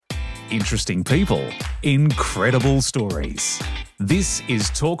interesting people, incredible stories. This is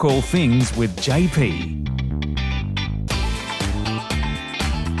Talk All Things with JP.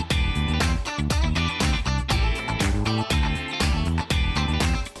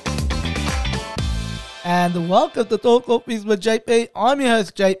 And welcome to Talk All Things with JP. I'm your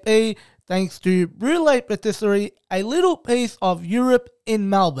host JP. Thanks to Brûlé Patisserie, a little piece of Europe in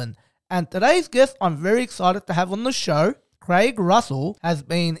Melbourne. And today's guest I'm very excited to have on the show. Craig Russell has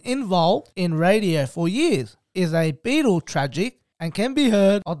been involved in radio for years, is a Beatles tragic, and can be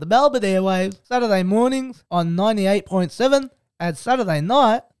heard on the Melbourne airwaves Saturday mornings on 98.7 and Saturday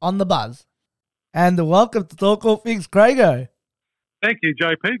night on the Buzz. And welcome to Talk All Things, Craigo. Thank you,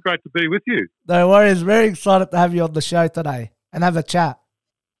 JP. Great to be with you. No worries. Very excited to have you on the show today and have a chat.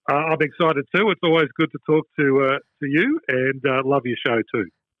 I'm excited too. It's always good to talk to you, and love your show too.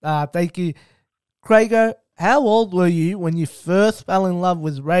 Thank you. Craigo, how old were you when you first fell in love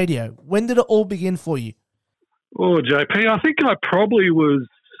with radio? When did it all begin for you? Oh, JP, I think I probably was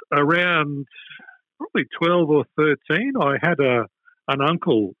around 12 or 13. I had an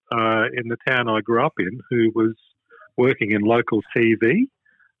uncle in the town I grew up in who was working in local TV,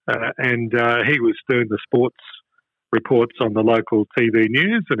 and he was doing the sports reports on the local TV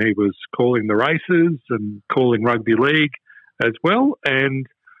news, and he was calling the races and calling rugby league as well. And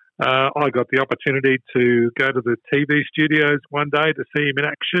I got the opportunity to go to the TV studios one day to see him in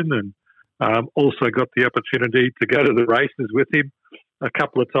action, and also got the opportunity to go to the races with him a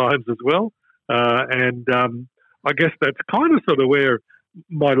couple of times as well. And I guess that's kind of sort of where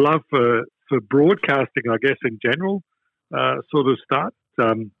my love for broadcasting, I guess, in general, sort of starts.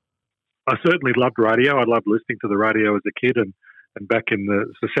 I certainly loved radio. I loved listening to the radio as a kid, and back in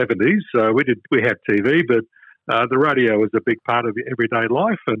the 70s, we had TV, but the radio was a big part of everyday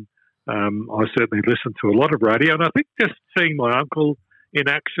life, and I certainly listened to a lot of radio. And I think just seeing my uncle in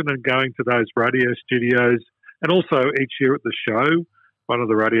action and going to those radio studios, and also each year at the show, one of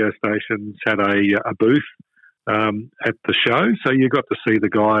the radio stations had a booth at the show, so you got to see the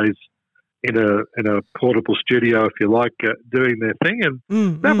guys in a portable studio, if you like, doing their thing,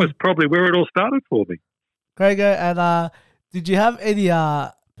 and that was probably where it all started for me. Craigo, and did you have any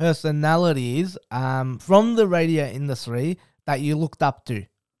personalities from the radio industry that you looked up to?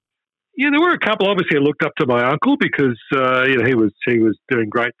 Yeah, there were a couple. Obviously, I looked up to my uncle because he was doing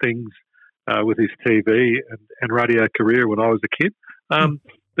great things with his TV and radio career when I was a kid.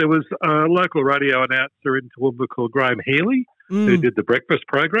 There was a local radio announcer in Toowoomba called Graham Healy, who did the breakfast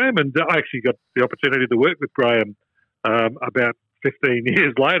program, and I actually got the opportunity to work with Graham about 15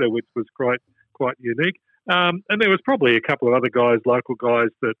 years later, which was quite unique. And there was probably a couple of other guys, local guys,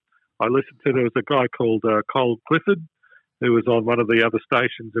 that I listened to. There was a guy called Cole Clifford, who was on one of the other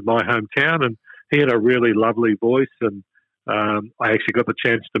stations in my hometown, and he had a really lovely voice, and I actually got the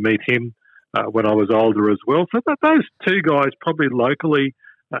chance to meet him when I was older as well. So those two guys probably locally,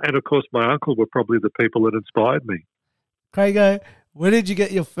 and of course my uncle, were probably the people that inspired me. Craigo, where did you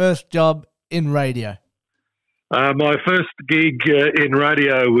get your first job in radio? My first gig in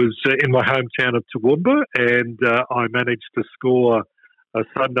radio was in my hometown of Toowoomba, and I managed to score a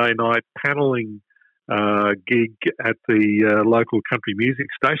Sunday night panelling gig at the local country music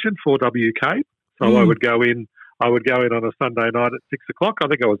station, 4WK. So I would go in on a Sunday night at 6 o'clock. I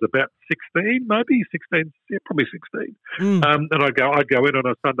think I was about 16, maybe 16, yeah, probably 16. And I'd go in on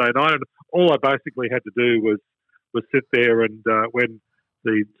a Sunday night, and all I basically had to do was sit there, and when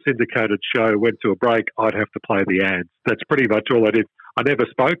the syndicated show went to a break, I'd have to play the ads. That's pretty much all I did. I never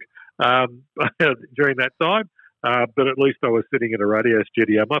spoke during that time, but at least I was sitting in a radio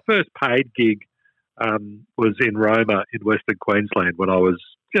studio. My first paid gig was in Roma in Western Queensland when I was,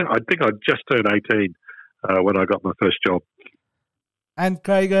 I think I'd just turned 18 when I got my first job. And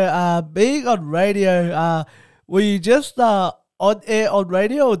Craigo, being on radio, were you just on air on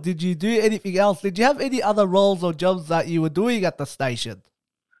radio, or did you do anything else? Did you have any other roles or jobs that you were doing at the station?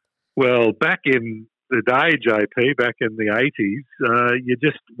 Well, back in the day, JP, back in the 80s, you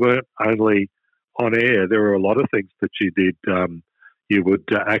just weren't only on air. There were a lot of things that you did. You would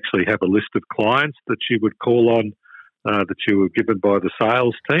actually have a list of clients that you would call on, that you were given by the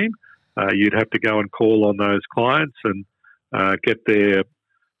sales team. You'd have to go and call on those clients and get their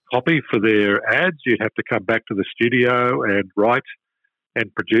copy for their ads. You'd have to come back to the studio and write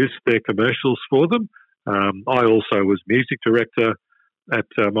and produce their commercials for them. I also was music director at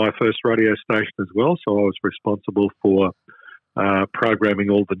my first radio station as well, so I was responsible for programming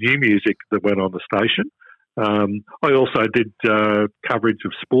all the new music that went on the station. I also did coverage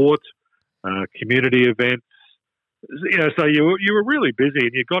of sport, community events. So you were really busy,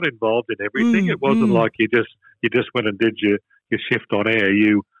 and you got involved in everything. It wasn't like you just went and did your shift on air.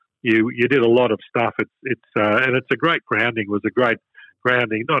 You you did a lot of stuff. And it's a great grounding. It was a great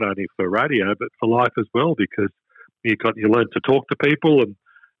grounding not only for radio but for life as well, because you learn to talk to people, and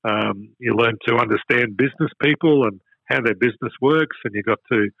you learn to understand business people and how their business works, and you got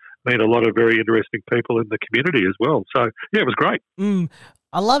to meet a lot of very interesting people in the community as well. So yeah, it was great.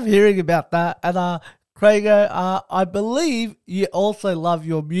 I love hearing about that. And Craigo, I believe you also love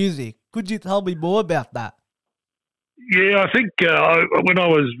your music. Could you tell me more about that? Yeah, I think when I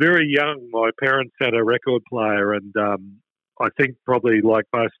was very young, my parents had a record player, and I think probably like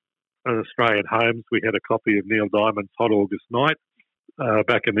most Australian homes, we had a copy of Neil Diamond's Hot August Night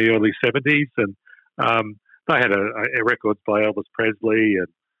back in the early 70s, and they had a records by Elvis Presley and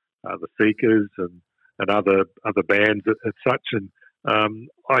the Seekers and other bands as such. And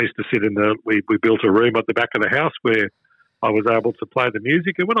I used to sit we built a room at the back of the house where I was able to play the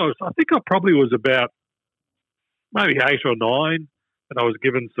music. And when I think I probably was about maybe 8 or 9, and I was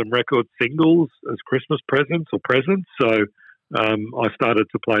given some record singles as Christmas presents. So I started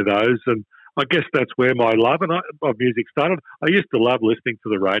to play those, and I guess that's where my love of music started. I used to love listening to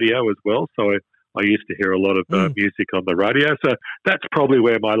the radio as well, so I used to hear a lot of music on the radio. So that's probably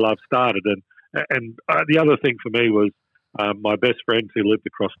where my love started. And the other thing for me was my best friend who lived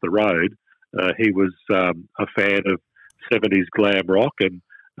across the road. He was a fan of 70s glam rock, and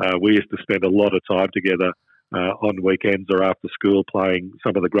we used to spend a lot of time together on weekends or after school playing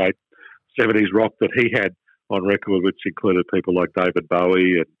some of the great 70s rock that he had on record, which included people like David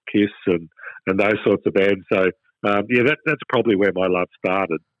Bowie and Kiss and those sorts of bands. So, that's probably where my love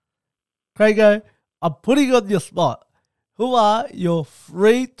started. Craigo, I'm putting you on your spot. Who are your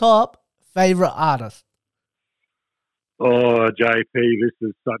 3 top favourite artists? Oh, JP, this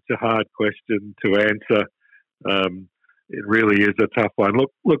is such a hard question to answer. It really is a tough one.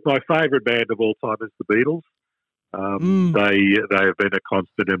 Look, my favourite band of all time is the Beatles. They have been a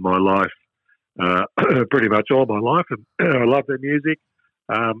constant in my life, pretty much all my life, and I love their music.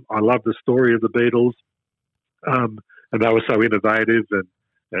 I love the story of the Beatles, and they were so innovative, and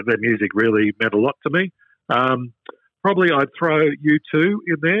their music really meant a lot to me. Probably I'd throw U2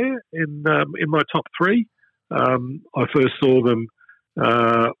 in there in my top 3. I first saw them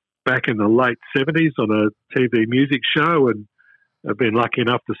back in the late 70s on a TV music show, and I've been lucky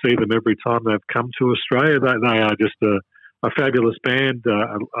enough to see them every time they've come to Australia. They are just a fabulous band.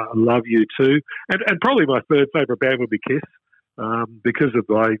 I love U2. And probably my third favourite band would be Kiss, because of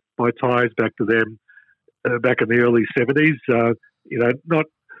my ties back to them back in the early 70s.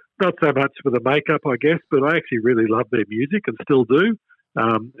 Not so much for the makeup, I guess, but I actually really love their music and still do.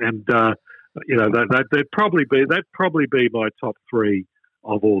 They'd probably be my top 3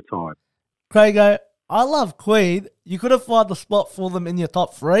 of all time. Craigo, I love Queen. You couldn't find the spot for them in your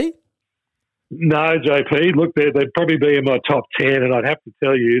top 3? No, JP. Look, they'd probably be in my top 10, and I'd have to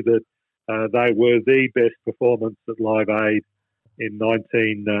tell you that they were the best performance at Live Aid in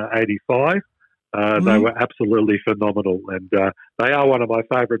 1985. They were absolutely phenomenal, and they are one of my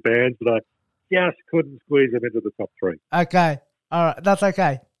favourite bands, but I just couldn't squeeze them into the top 3. Okay. All right. That's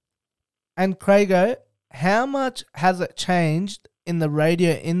okay. And Craigo, how much has it changed in the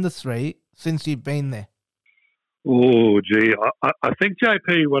radio industry since you've been there? Oh, gee. I think,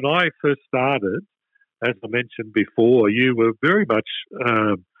 JP, when I first started, as I mentioned before, you were very much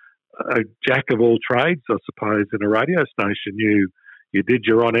a jack of all trades, I suppose, in a radio station. You did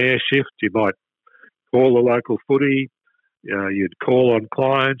your on-air shift. You might call the local footy. You'd call on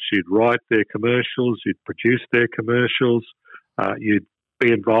clients. You'd write their commercials. You'd produce their commercials. You'd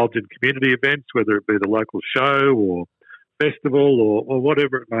be involved in community events, whether it be the local show or festival or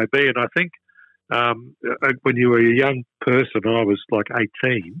whatever it may be. And I think when you were a young person, I was like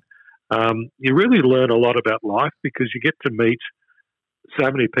 18, you really learn a lot about life because you get to meet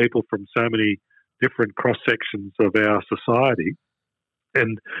so many people from so many different cross-sections of our society.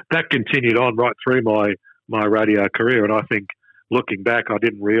 And that continued on right through my radio career. And I think looking back, I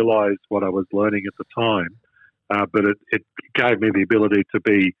didn't realise what I was learning at the time, but it gave me the ability to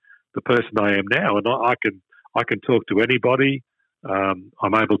be the person I am now. And I can talk to anybody.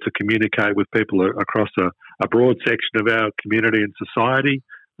 I'm able to communicate with people across a broad section of our community and society.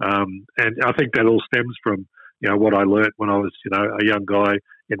 And I think that all stems from, what I learnt when I was, a young guy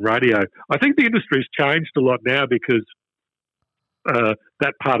in radio. I think the industry's changed a lot now because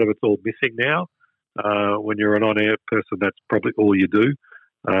that part of it's all missing now. When you're an on-air person, that's probably all you do.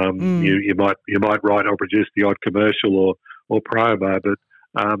 You might write or produce the odd commercial or promo, but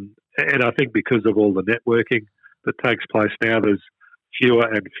and I think because of all the networking that takes place now, there's fewer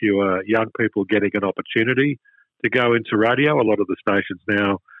and fewer young people getting an opportunity to go into radio. A lot of the stations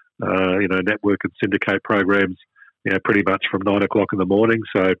now, network and syndicate programs pretty much from 9 o'clock in the morning.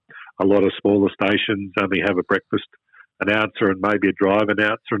 So a lot of smaller stations only have a breakfast announcer and maybe a drive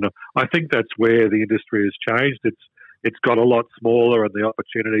announcer. And I think that's where the industry has changed. It's got a lot smaller and the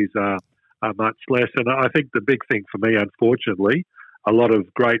opportunities are much less. And I think the big thing for me, unfortunately, a lot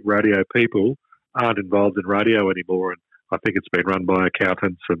of great radio people aren't involved in radio anymore. And I think it's been run by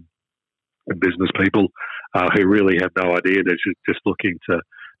accountants and business people who really have no idea. They're just looking to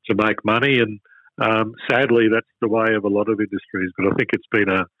make money. And sadly, that's the way of a lot of industries. But I think it's been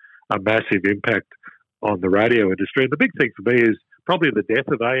a massive impact on the radio industry. And the big thing for me is probably the death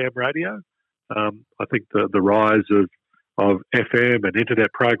of AM radio. I think the rise of FM and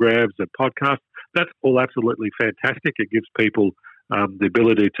internet programs and podcasts, that's all absolutely fantastic. It gives people the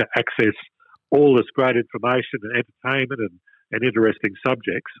ability to access all this great information and entertainment and interesting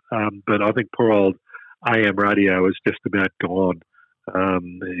subjects. But I think poor old AM radio is just about gone.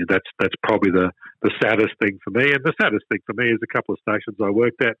 That's probably the saddest thing for me. And the saddest thing for me is a couple of stations I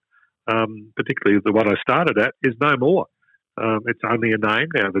worked at, particularly the one I started at, is no more. It's only a name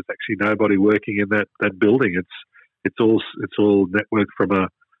now. There's actually nobody working in that building. It's all networked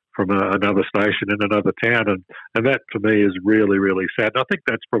from another station in another town, and that to me is really, really sad. And I think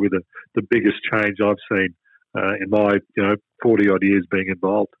that's probably the biggest change I've seen in my 40 odd years being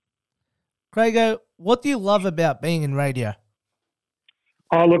involved. Craigo, what do you love about being in radio?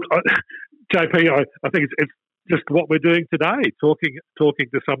 Oh, look, JP, I think it's just what we're doing today, talking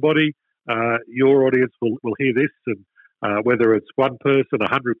to somebody. Your audience will hear this, and whether it's one person,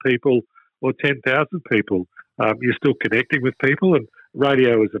 100 people, or 10,000 people, you're still connecting with people. And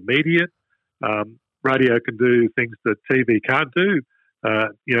radio is immediate. Radio can do things that TV can't do.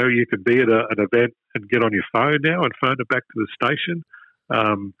 You can be at an event and get on your phone now and phone it back to the station.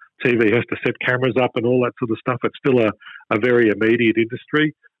 TV has to set cameras up and all that sort of stuff. It's still a very immediate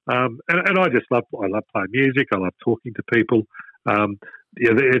industry. And I love playing music. I love talking to people.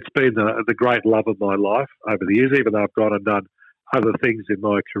 It's been the great love of my life over the years, even though I've gone and done other things in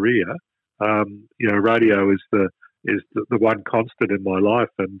my career. Radio is the one constant in my life.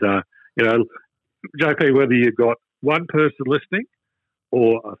 And, JP, whether you've got one person listening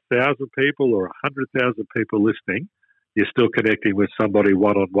or 1,000 people or 100,000 people listening, you're still connecting with somebody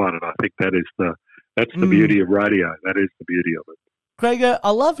one-on-one. And I think that's the beauty of radio. That is the beauty of it. Craigo, I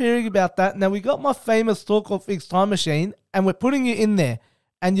love hearing about that. Now, we got my famous Talk of Things time machine, and we're putting you in there.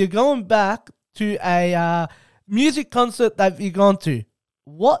 And you're going back to a music concert that you've gone to.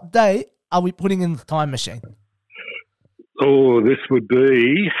 What day are we putting in the time machine? Oh, this would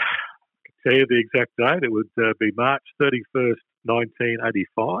be, I can tell you the exact date. It would be March 31st,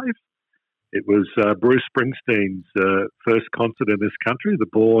 1985. It was Bruce Springsteen's first concert in this country, the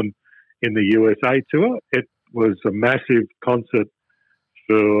Born in the USA tour. It was a massive concert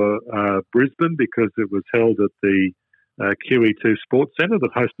for Brisbane because it was held at the QE2 Sports Centre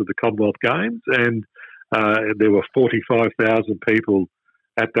that hosted the Commonwealth Games, and there were 45,000 people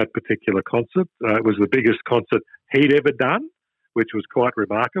at that particular concert. It was the biggest concert he'd ever done, which was quite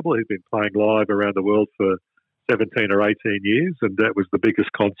remarkable. He'd been playing live around the world for 17 or 18 years, and that was the biggest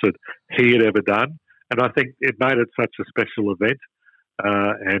concert he had ever done. And I think it made it such a special event.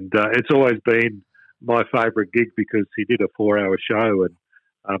 And it's always been my favourite gig because he did a 4-hour show, and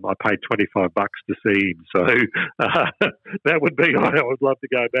I paid $25 to see him. So that would be, I would love to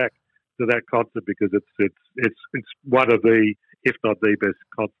go back to that concert because it's one of the, if not the best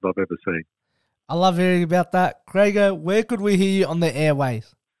concert I've ever seen. I love hearing about that. Craigo, where could we hear you on the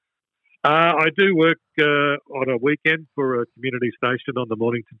airways? I do work on a weekend for a community station on the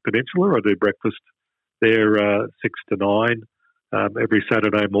Mornington Peninsula. I do breakfast there 6 to 9 every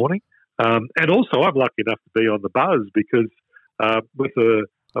Saturday morning. And also I'm lucky enough to be on the Buzz because with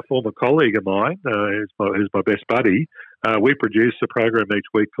a former colleague of mine, who's my best buddy, we produce a program each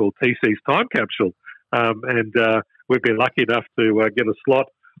week called TC's Time Capsule. And we've been lucky enough to get a slot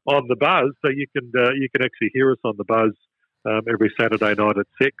on the Buzz, so you can actually hear us on the Buzz every Saturday night at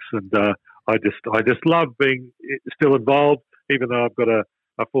 6. And I just love being still involved, even though I've got a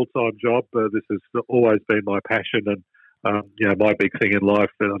full-time job. This has always been my passion and my big thing in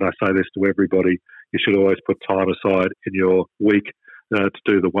life. And I say this to everybody: you should always put time aside in your week to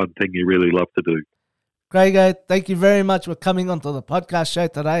do the one thing you really love to do. Craigo, thank you very much for coming onto the podcast show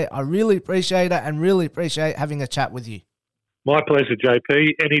today. I really appreciate it and really appreciate having a chat with you. My pleasure,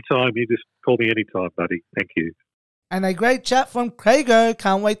 JP. Anytime. You just call me anytime, buddy. Thank you. And a great chat from Craigo.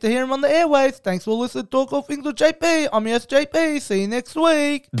 Can't wait to hear him on the airwaves. Thanks for listening to Talk All Things with JP. I'm your S3EP. See you next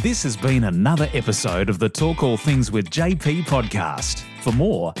week. This has been another episode of the Talk All Things with JP podcast. For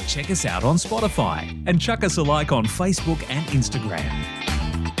more, check us out on Spotify and chuck us a like on Facebook and Instagram.